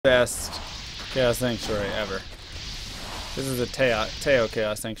best Chaos Sanctuary ever. This is a Teo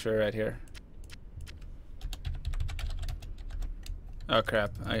Chaos Sanctuary right here. Oh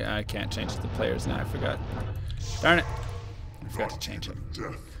crap, I can't change the players now, I forgot. Darn it! I forgot to change it.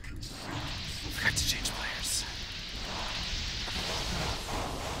 I forgot to change players.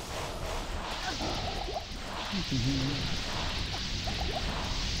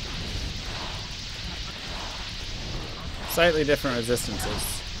 Slightly different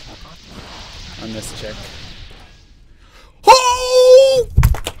resistances on this chick. Oh!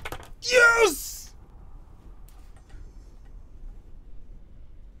 Yes!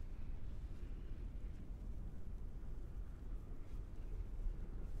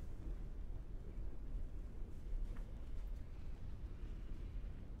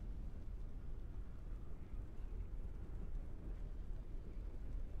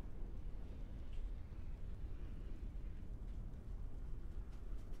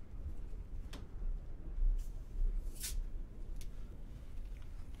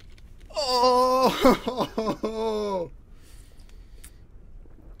 Oh,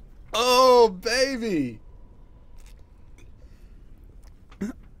 oh, baby!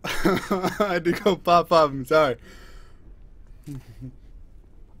 I had to go pop up. I'm sorry.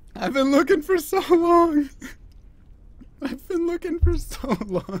 I've been looking for so long. I've been looking for so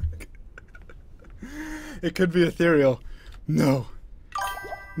long. It could be ethereal. No.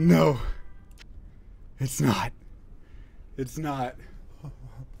 No. It's not. It's not.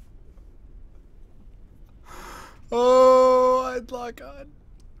 Oh, I'd lock on.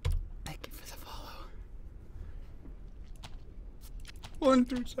 Thank you for the follow. 1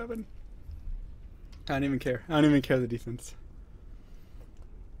 through 7. I don't even care. I don't even care the defense.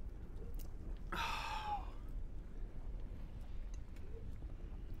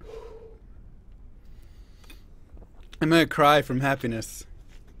 I'm gonna cry from happiness.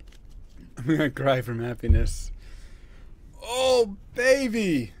 I'm gonna cry from happiness. Oh,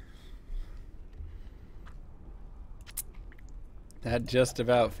 baby! That just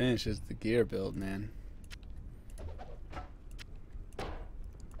about finishes the gear build, man.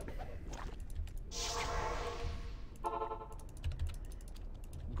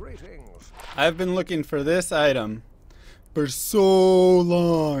 Greetings. I've been looking for this item for so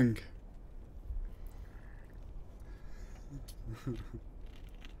long.